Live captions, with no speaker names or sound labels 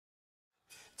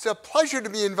It's a pleasure to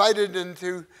be invited and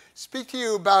to speak to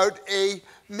you about a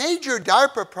major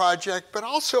DARPA project, but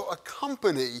also a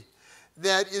company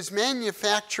that is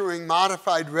manufacturing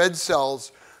modified red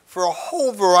cells for a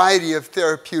whole variety of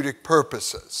therapeutic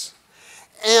purposes.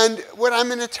 And what I'm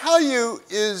going to tell you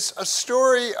is a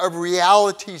story of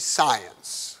reality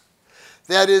science.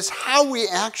 That is how we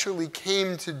actually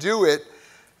came to do it,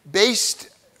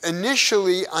 based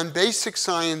initially on basic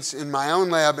science in my own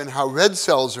lab and how red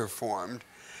cells are formed,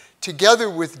 together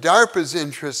with DARPA's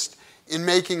interest in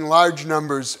making large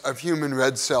numbers of human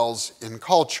red cells in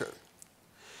culture.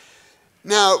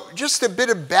 Now, just a bit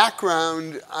of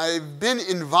background. I've been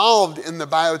involved in the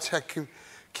biotech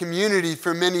community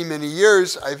for many, many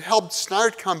years. I've helped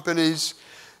start companies.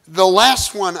 The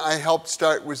last one I helped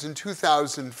start was in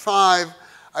 2005.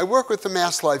 I work with the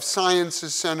Mass Life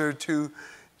Sciences Center to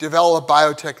develop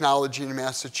biotechnology in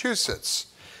Massachusetts.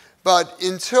 But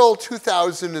until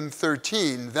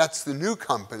 2013, that's the new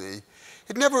company,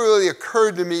 it never really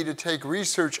occurred to me to take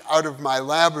research out of my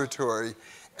laboratory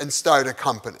and start a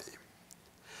company.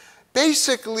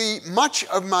 Basically, much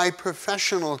of my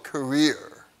professional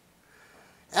career,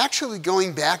 actually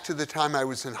going back to the time I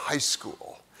was in high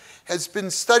school, has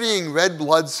been studying red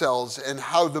blood cells and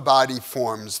how the body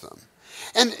forms them.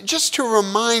 And just to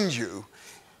remind you,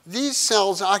 these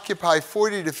cells occupy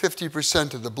 40 to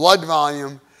 50% of the blood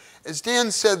volume. As Dan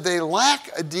said, they lack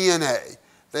a DNA.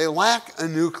 They lack a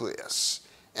nucleus.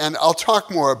 And I'll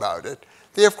talk more about it.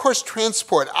 They, of course,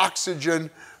 transport oxygen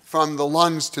from the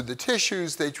lungs to the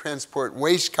tissues. They transport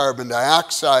waste carbon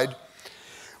dioxide.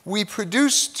 We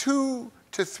produce 2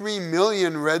 to 3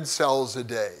 million red cells a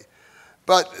day,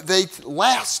 but they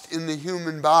last in the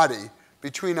human body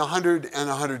between 100 and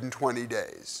 120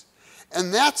 days.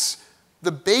 And that's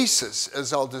the basis,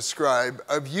 as I'll describe,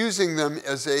 of using them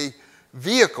as a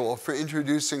vehicle for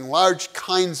introducing large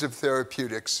kinds of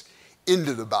therapeutics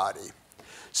into the body.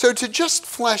 So to just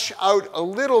flesh out a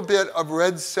little bit of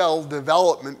red cell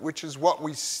development, which is what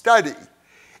we study,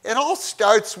 it all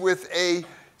starts with a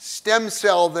stem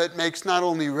cell that makes not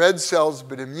only red cells,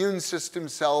 but immune system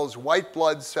cells, white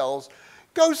blood cells,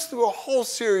 goes through a whole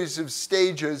series of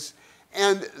stages.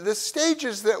 And the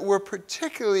stages that we're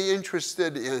particularly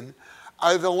interested in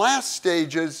are the last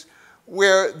stages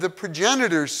where the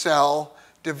progenitor cell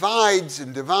divides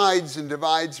and divides and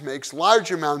divides, makes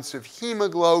large amounts of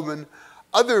hemoglobin,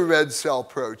 other red cell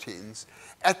proteins.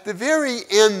 At the very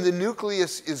end, the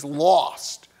nucleus is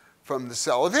lost from the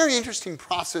cell, a very interesting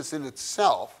process in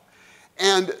itself.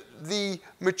 And the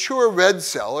mature red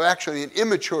cell, or actually an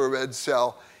immature red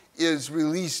cell, is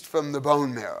released from the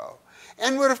bone marrow.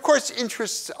 And what, of course,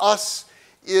 interests us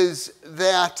is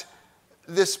that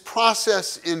this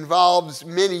process involves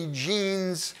many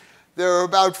genes. There are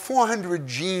about 400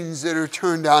 genes that are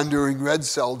turned on during red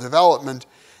cell development,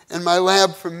 and my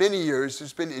lab for many years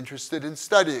has been interested in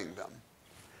studying them.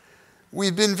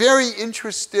 We've been very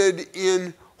interested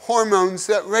in hormones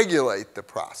that regulate the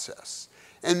process.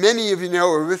 And many of you know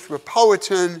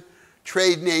erythropoietin,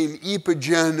 trade name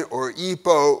Epogen or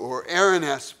EPO or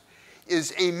Aranesp,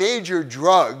 is a major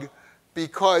drug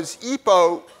because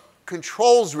EPO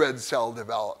controls red cell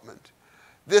development.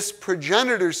 This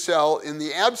progenitor cell, in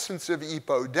the absence of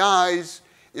EPO, dies.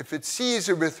 If it sees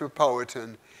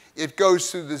erythropoietin, it goes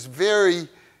through this very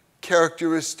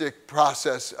characteristic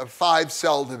process of 5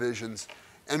 cell divisions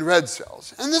and red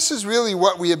cells. And this is really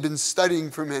what we have been studying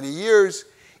for many years.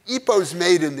 EPO is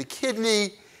made in the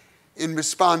kidney. In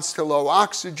response to low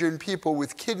oxygen, people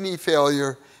with kidney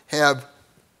failure have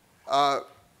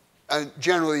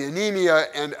generally anemia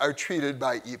and are treated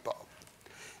by EPO.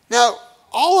 Now,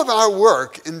 all of our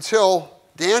work until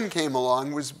Dan came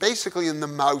along was basically in the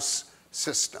mouse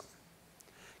system,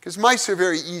 because mice are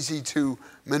very easy to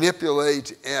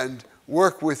manipulate and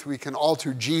work with. We can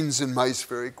alter genes in mice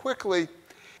very quickly.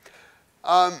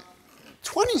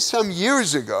 20-some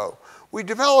years ago, we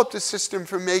developed a system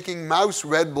for making mouse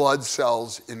red blood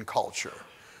cells in culture,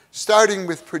 starting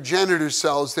with progenitor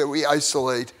cells that we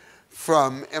isolate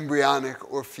from embryonic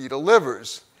or fetal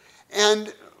livers.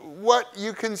 And what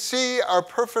you can see are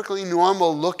perfectly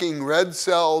normal looking red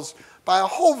cells. By a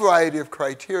whole variety of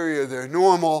criteria, they're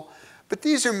normal, but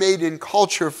these are made in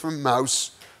culture from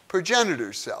mouse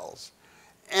progenitor cells.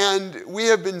 And we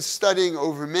have been studying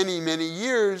over many, many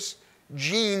years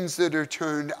genes that are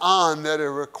turned on that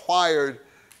are required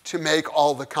to make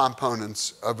all the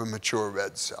components of a mature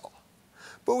red cell.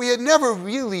 But we had never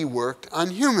really worked on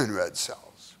human red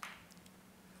cells.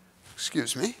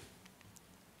 Excuse me.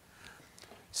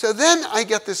 So then I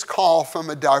get this call from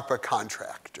a DARPA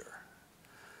contractor.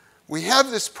 We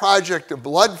have this project of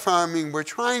blood farming. We're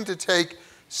trying to take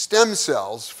stem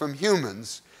cells from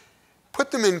humans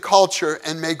put them in culture,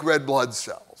 and make red blood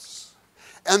cells.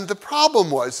 And the problem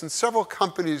was, and several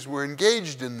companies were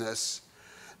engaged in this,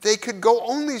 they could go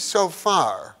only so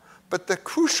far, but the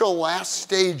crucial last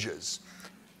stages,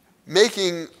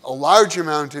 making a large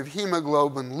amount of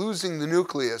hemoglobin, losing the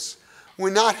nucleus,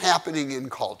 were not happening in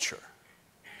culture.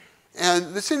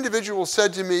 And this individual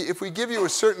said to me, if we give you a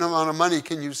certain amount of money,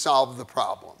 can you solve the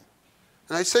problem?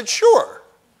 And I said, sure.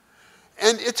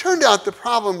 And it turned out the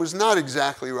problem was not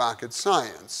exactly rocket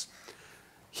science.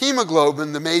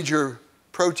 Hemoglobin, the major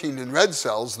protein in red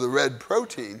cells, the red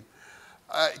protein,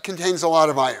 contains a lot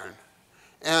of iron.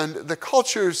 And the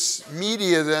culture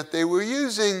media that they were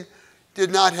using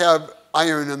did not have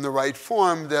iron in the right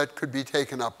form that could be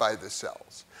taken up by the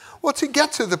cells. Well, to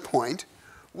get to the point,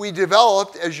 we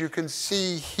developed, as you can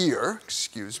see here,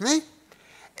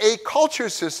 a culture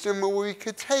system where we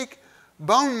could take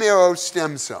bone marrow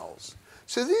stem cells.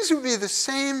 So these would be the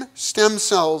same stem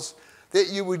cells that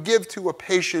you would give to a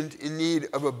patient in need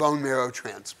of a bone marrow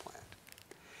transplant.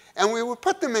 And we would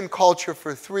put them in culture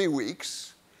for 3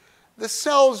 weeks. The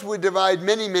cells would divide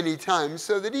many, many times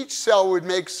so that each cell would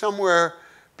make somewhere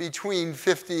between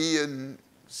 50 and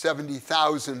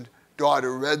 70,000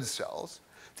 daughter red cells.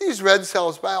 These red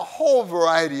cells, by a whole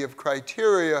variety of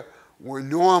criteria, were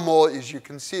normal. As you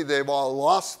can see, they've all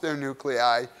lost their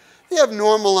nuclei. They have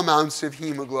normal amounts of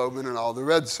hemoglobin and all the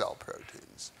red cell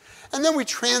proteins. And then we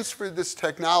transferred this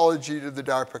technology to the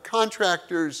DARPA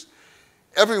contractors.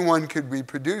 Everyone could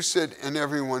reproduce it, and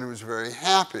everyone was very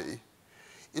happy,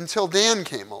 until Dan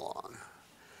came along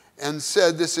and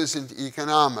said this isn't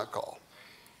economical.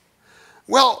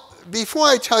 Well, before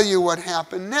I tell you what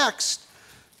happened next,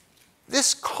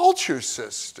 this culture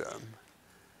system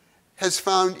has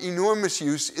found enormous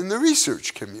use in the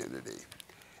research community.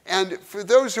 And for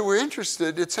those who are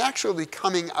interested, it's actually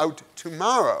coming out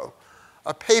tomorrow,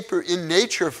 a paper in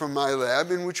Nature from my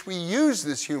lab in which we use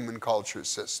this human culture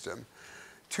system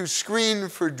to screen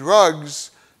for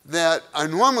drugs that are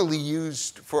normally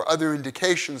used for other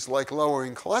indications like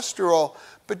lowering cholesterol,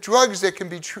 but drugs that can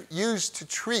be used to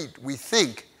treat, we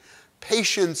think,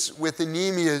 patients with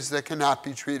anemias that cannot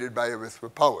be treated by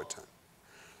erythropoietin.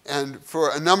 And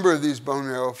for a number of these bone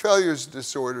marrow failures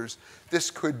disorders,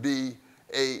 this could be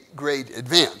a great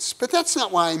advance. But that's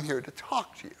not why I'm here to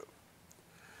talk to you.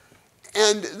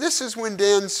 And this is when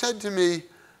Dan said to me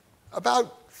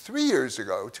about 3 years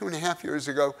ago, 2.5 years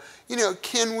ago,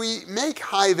 can we make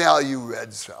high-value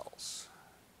red cells?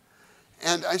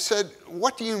 And I said,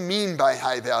 what do you mean by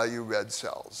high-value red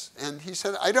cells? And he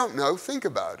said, I don't know, think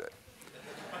about it.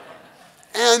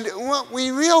 And what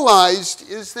we realized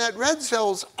is that red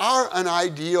cells are an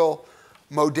ideal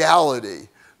modality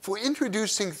for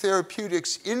introducing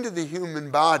therapeutics into the human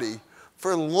body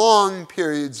for long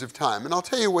periods of time. And I'll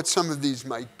tell you what some of these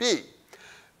might be.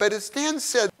 But as Dan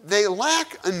said, they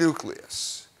lack a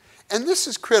nucleus. And this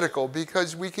is critical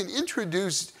because we can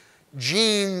introduce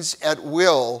genes at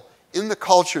will in the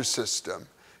culture system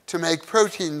to make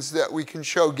proteins that we can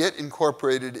show get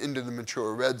incorporated into the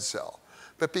mature red cell.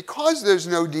 But because there's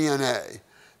no DNA,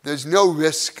 there's no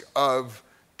risk of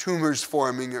tumors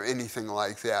forming or anything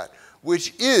like that,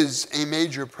 which is a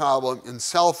major problem in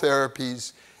cell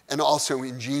therapies and also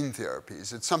in gene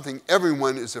therapies. It's something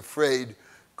everyone is afraid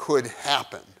could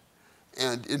happen.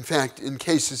 And in fact, in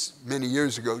cases many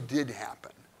years ago, did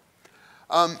happen.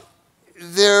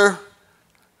 They're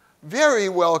very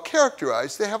well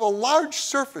characterized. They have a large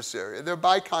surface area. They're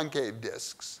biconcave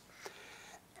discs.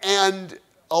 And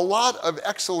a lot of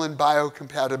excellent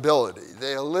biocompatibility.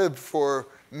 They live for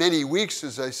many weeks,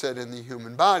 as I said, in the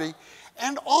human body.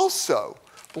 And also,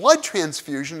 blood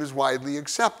transfusion is widely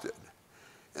accepted.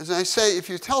 As I say, if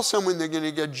you tell someone they're going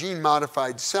to get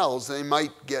gene-modified cells, they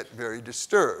might get very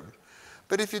disturbed.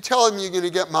 But if you tell them you're going to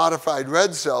get modified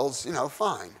red cells,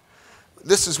 fine.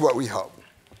 This is what we hope.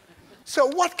 So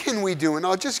what can we do? And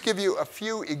I'll just give you a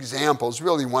few examples,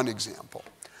 really one example.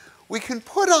 We can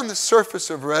put on the surface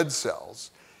of red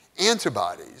cells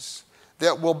antibodies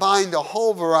that will bind a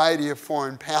whole variety of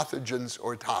foreign pathogens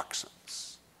or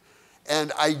toxins,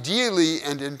 and ideally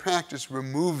and in practice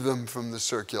remove them from the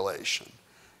circulation.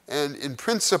 And in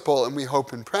principle, and we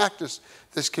hope in practice,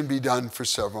 this can be done for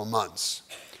several months.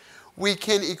 We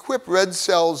can equip red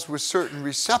cells with certain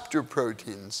receptor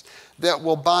proteins that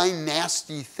will bind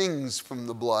nasty things from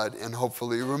the blood and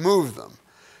hopefully remove them,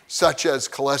 such as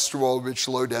cholesterol-rich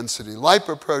low-density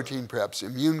lipoprotein, perhaps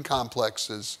immune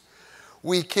complexes.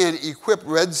 We can equip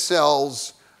red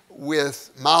cells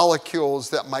with molecules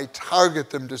that might target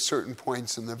them to certain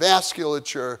points in the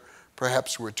vasculature,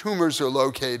 perhaps where tumors are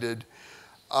located.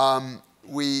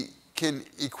 We can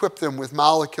equip them with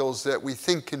molecules that we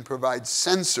think can provide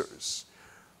sensors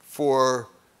for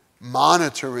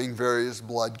monitoring various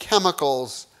blood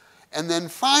chemicals. And then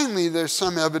finally, there's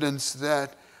some evidence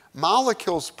that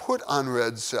molecules put on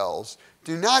red cells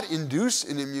do not induce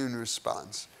an immune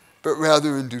response, but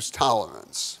rather induce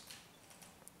tolerance.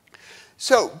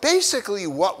 So basically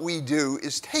what we do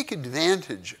is take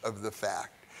advantage of the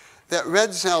fact that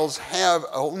red cells have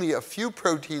only a few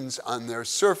proteins on their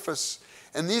surface,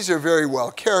 and these are very well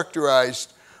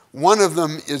characterized. One of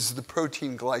them is the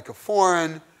protein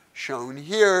glycophorin, shown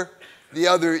here. The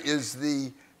other is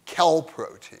the Kell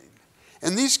protein.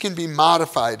 And these can be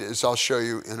modified, as I'll show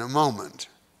you in a moment.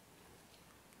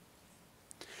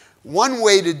 One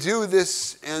way to do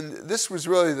this, and this was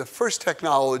really the first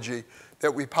technology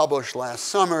that we published last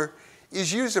summer,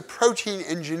 is use a protein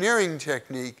engineering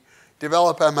technique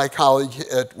developed by my colleague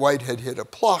at Whitehead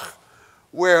Institute,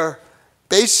 where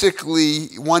basically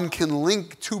one can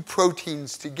link two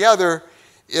proteins together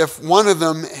if one of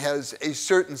them has a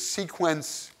certain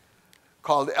sequence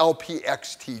called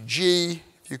LPXTG,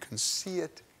 if you can see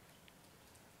it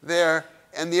there,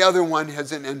 and the other one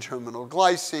has an N-terminal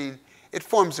glycine. It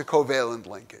forms a covalent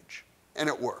linkage, and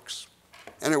it works.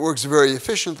 And it works very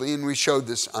efficiently, and we showed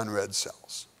this on red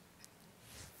cells.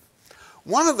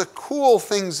 One of the cool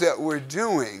things that we're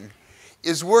doing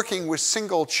is working with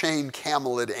single-chain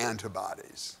camelid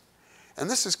antibodies. And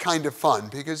this is kind of fun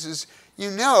because, as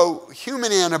you know,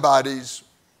 human antibodies,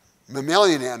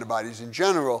 mammalian antibodies in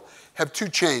general, have two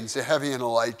chains, a heavy and a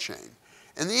light chain.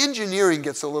 And the engineering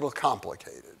gets a little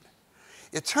complicated.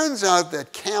 It turns out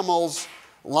that camels,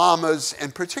 llamas,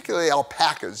 and particularly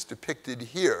alpacas, depicted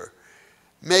here,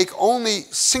 make only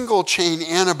single-chain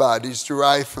antibodies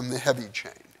derived from the heavy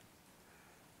chain.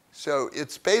 So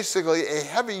it's basically a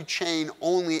heavy chain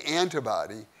only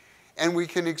antibody, and we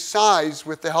can excise,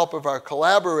 with the help of our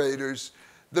collaborators,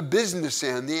 the business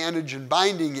end, the antigen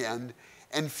binding end,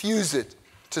 and fuse it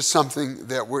to something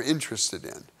that we're interested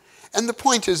in. And the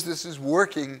point is, this is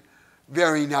working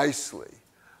very nicely.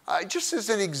 Just as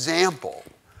an example,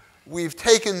 we've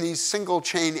taken these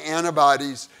single-chain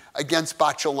antibodies against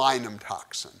botulinum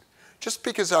toxin. Just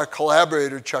because our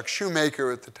collaborator, Chuck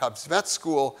Shoemaker at the Tufts Vet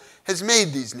School, has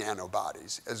made these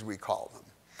nanobodies, as we call them,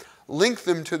 link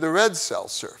them to the red cell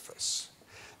surface.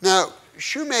 Now,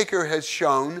 Shoemaker has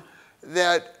shown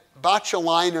that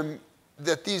botulinum,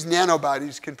 that these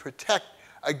nanobodies can protect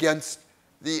against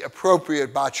the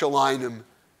appropriate botulinum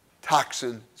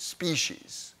toxin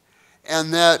species.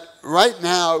 And that right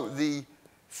now the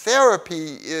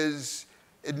therapy is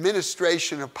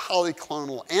administration of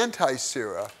polyclonal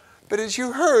anti-sera, but as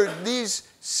you heard, these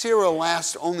sera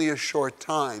last only a short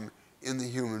time in the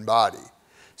human body.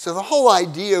 So the whole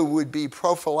idea would be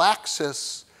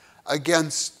prophylaxis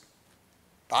against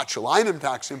botulinum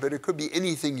toxin, but it could be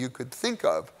anything you could think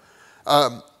of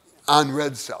on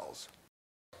red cells.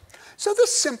 So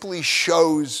this simply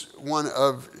shows one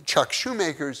of Chuck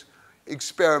Shoemaker's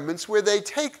experiments where they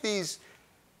take these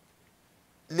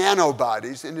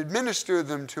nanobodies and administer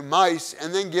them to mice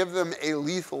and then give them a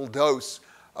lethal dose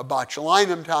of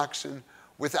botulinum toxin.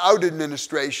 Without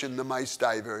administration, the mice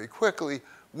die very quickly.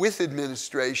 With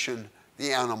administration,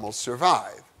 the animals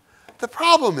survive. The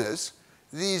problem is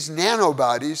these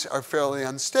nanobodies are fairly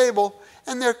unstable,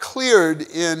 and they're cleared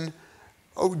in,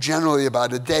 generally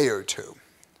about a day or two.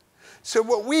 So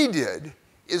what we did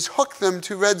is hook them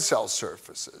to red cell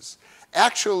surfaces,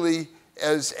 actually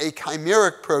as a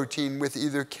chimeric protein with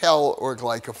either Kell or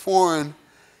glycophorin.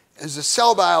 As a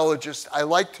cell biologist, I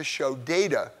like to show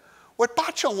data. What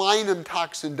botulinum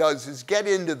toxin does is get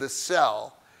into the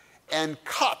cell and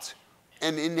cut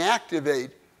and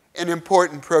inactivate an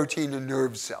important protein in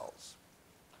nerve cells.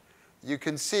 You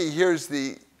can see here's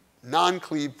the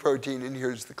non-cleaved protein and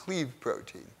here's the cleaved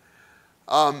protein.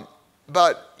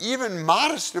 But even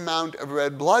modest amount of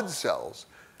red blood cells,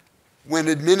 when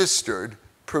administered,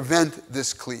 prevent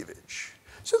this cleavage.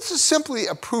 So this is simply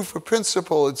a proof of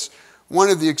principle. It's one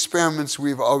of the experiments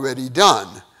we've already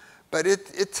done. But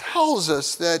it tells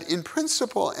us that in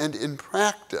principle and in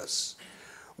practice,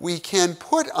 we can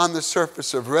put on the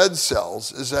surface of red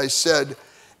cells, as I said,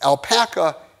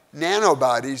 alpaca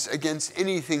nanobodies against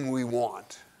anything we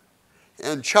want.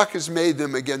 And Chuck has made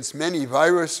them against many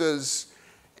viruses,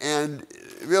 and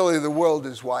really the world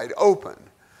is wide open.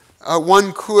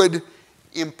 One could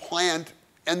implant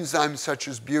enzymes such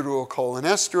as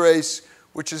butyrylcholinesterase,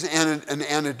 which is an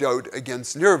antidote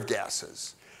against nerve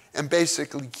gases, and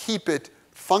basically keep it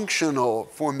functional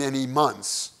for many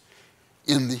months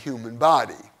in the human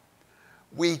body.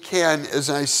 We can, as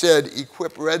I said,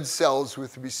 equip red cells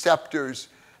with receptors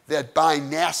that bind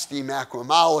nasty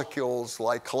macromolecules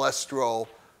like cholesterol,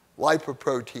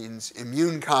 lipoproteins,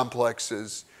 immune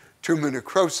complexes, tumor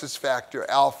necrosis factor,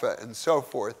 alpha, and so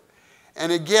forth.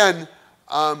 And again,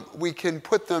 we can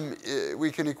equip them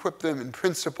in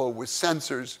principle with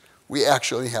sensors. We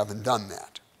actually haven't done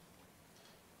that.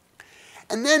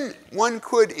 And then one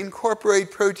could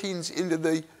incorporate proteins into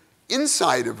the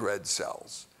inside of red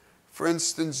cells. For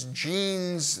instance,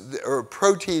 genes or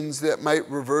proteins that might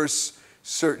reverse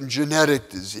certain genetic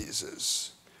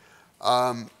diseases.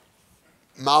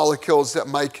 Molecules that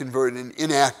might convert an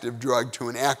inactive drug to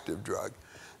an active drug.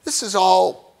 This is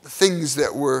all things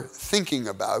that we're thinking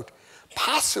about,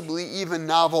 possibly even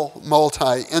novel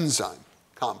multi-enzyme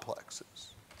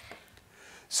complexes.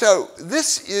 So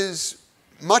this is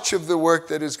much of the work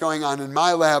that is going on in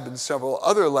my lab and several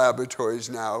other laboratories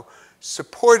now,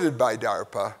 supported by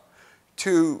DARPA,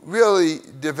 to really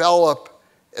develop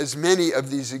as many of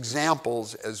these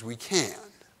examples as we can.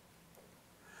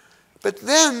 But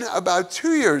then, about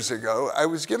 2 years ago, I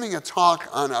was giving a talk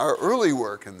on our early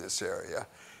work in this area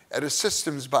at a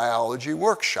systems biology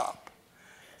workshop.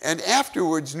 And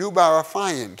afterwards, Nubar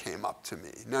Afayan came up to me.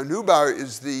 Now, Nubar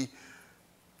is the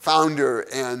founder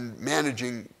and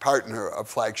managing partner of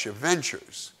Flagship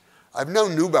Ventures. I've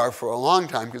known Nubar for a long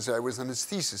time because I was on his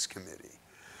thesis committee.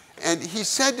 And he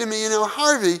said to me, you know,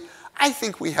 Harvey, I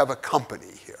think we have a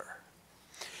company here.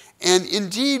 And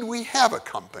indeed, we have a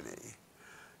company.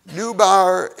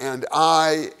 Nubar and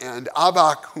I and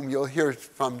Abak, whom you'll hear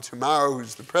from tomorrow,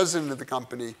 who's the president of the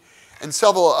company, and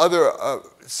several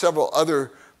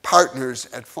other partners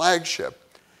at Flagship,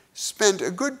 spent a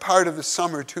good part of the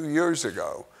summer 2 years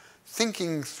ago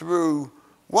thinking through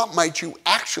what might you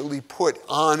actually put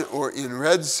on or in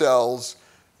red cells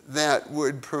that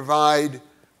would provide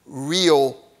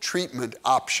real treatment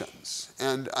options.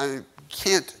 And I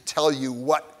can't tell you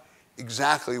what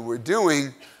exactly we're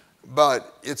doing,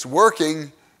 but it's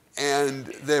working, and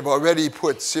they've already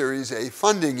put Series A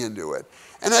funding into it.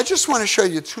 And I just want to show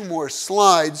you 2 more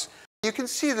slides. You can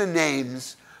see the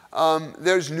names.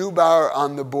 There's Nubar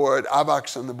on the board,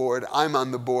 Abak's on the board, I'm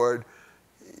on the board.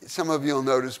 Some of you will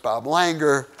notice Bob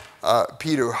Langer,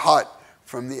 Peter Hutt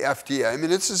from the FDA. I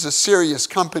mean, this is a serious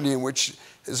company in which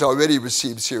has already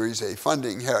received Series A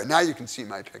funding. Here, now you can see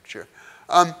my picture.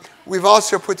 We've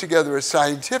also put together a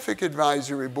scientific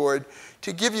advisory board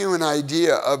to give you an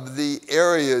idea of the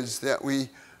areas that we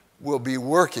will be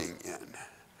working in.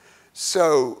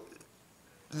 So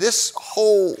this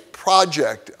whole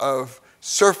project of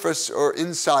surface or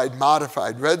inside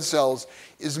modified red cells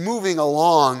is moving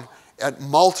along at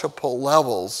multiple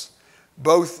levels,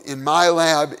 both in my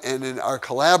lab and in our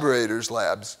collaborators'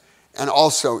 labs, and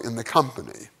also in the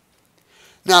company.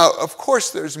 Now, of course,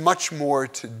 there's much more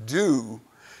to do.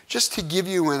 Just to give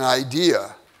you an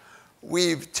idea,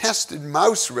 we've tested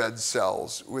mouse red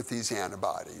cells with these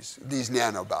antibodies, these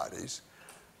nanobodies.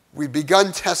 We've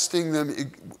begun testing them,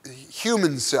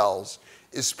 human cells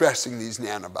expressing these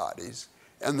nanobodies,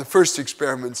 and the first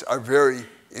experiments are very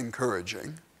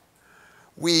encouraging.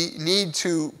 We need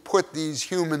to put these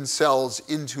human cells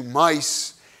into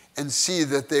mice and see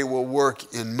that they will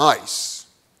work in mice.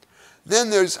 Then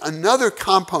there's another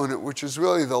component, which is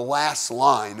really the last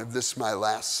line of this, my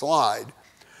last slide,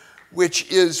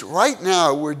 which is right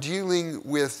now we're dealing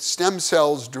with stem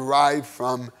cells derived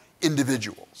from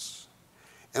individuals.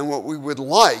 And what we would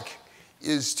like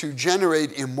is to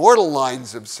generate immortal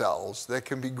lines of cells that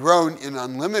can be grown in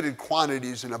unlimited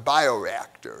quantities in a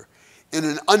bioreactor in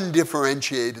an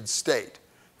undifferentiated state,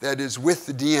 that is, with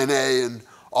the DNA and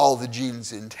all the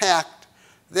genes intact,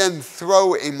 then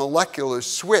throw a molecular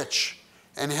switch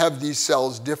and have these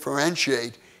cells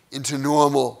differentiate into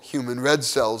normal human red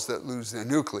cells that lose their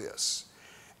nucleus.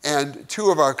 And 2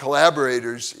 of our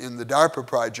collaborators in the DARPA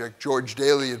project, George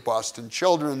Daly at Boston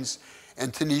Children's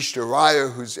and Tanishta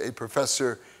Raya, who's a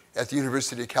professor at the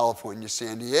University of California,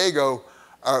 San Diego,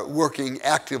 are working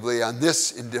actively on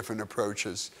this in different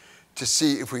approaches to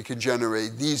see if we can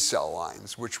generate these cell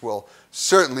lines, which will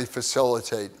certainly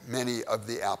facilitate many of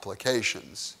the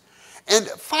applications. And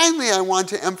finally, I want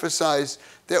to emphasize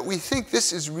that we think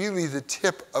this is really the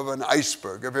tip of an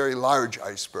iceberg, a very large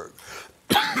iceberg.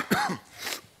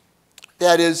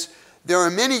 That is, there are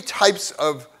many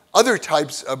other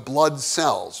types of blood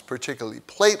cells, particularly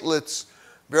platelets,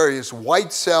 various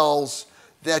white cells,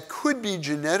 that could be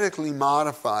genetically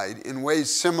modified in ways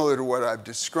similar to what I've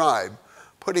described,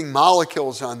 putting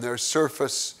molecules on their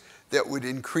surface that would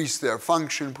increase their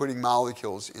function, putting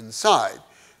molecules inside.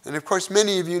 And of course,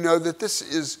 many of you know that this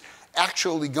is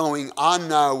actually going on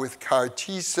now with CAR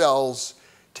T cells,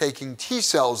 taking T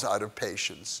cells out of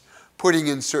patients, putting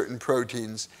in certain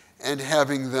proteins, and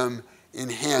having them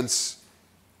enhance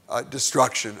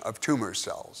destruction of tumor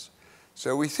cells.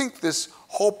 So we think this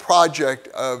whole project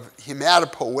of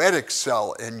hematopoietic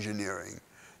cell engineering,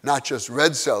 not just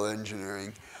red cell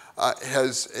engineering,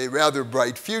 has a rather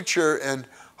bright future, and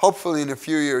hopefully in a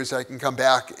few years I can come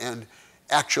back and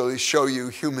actually show you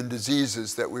human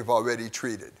diseases that we've already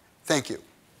treated. Thank you.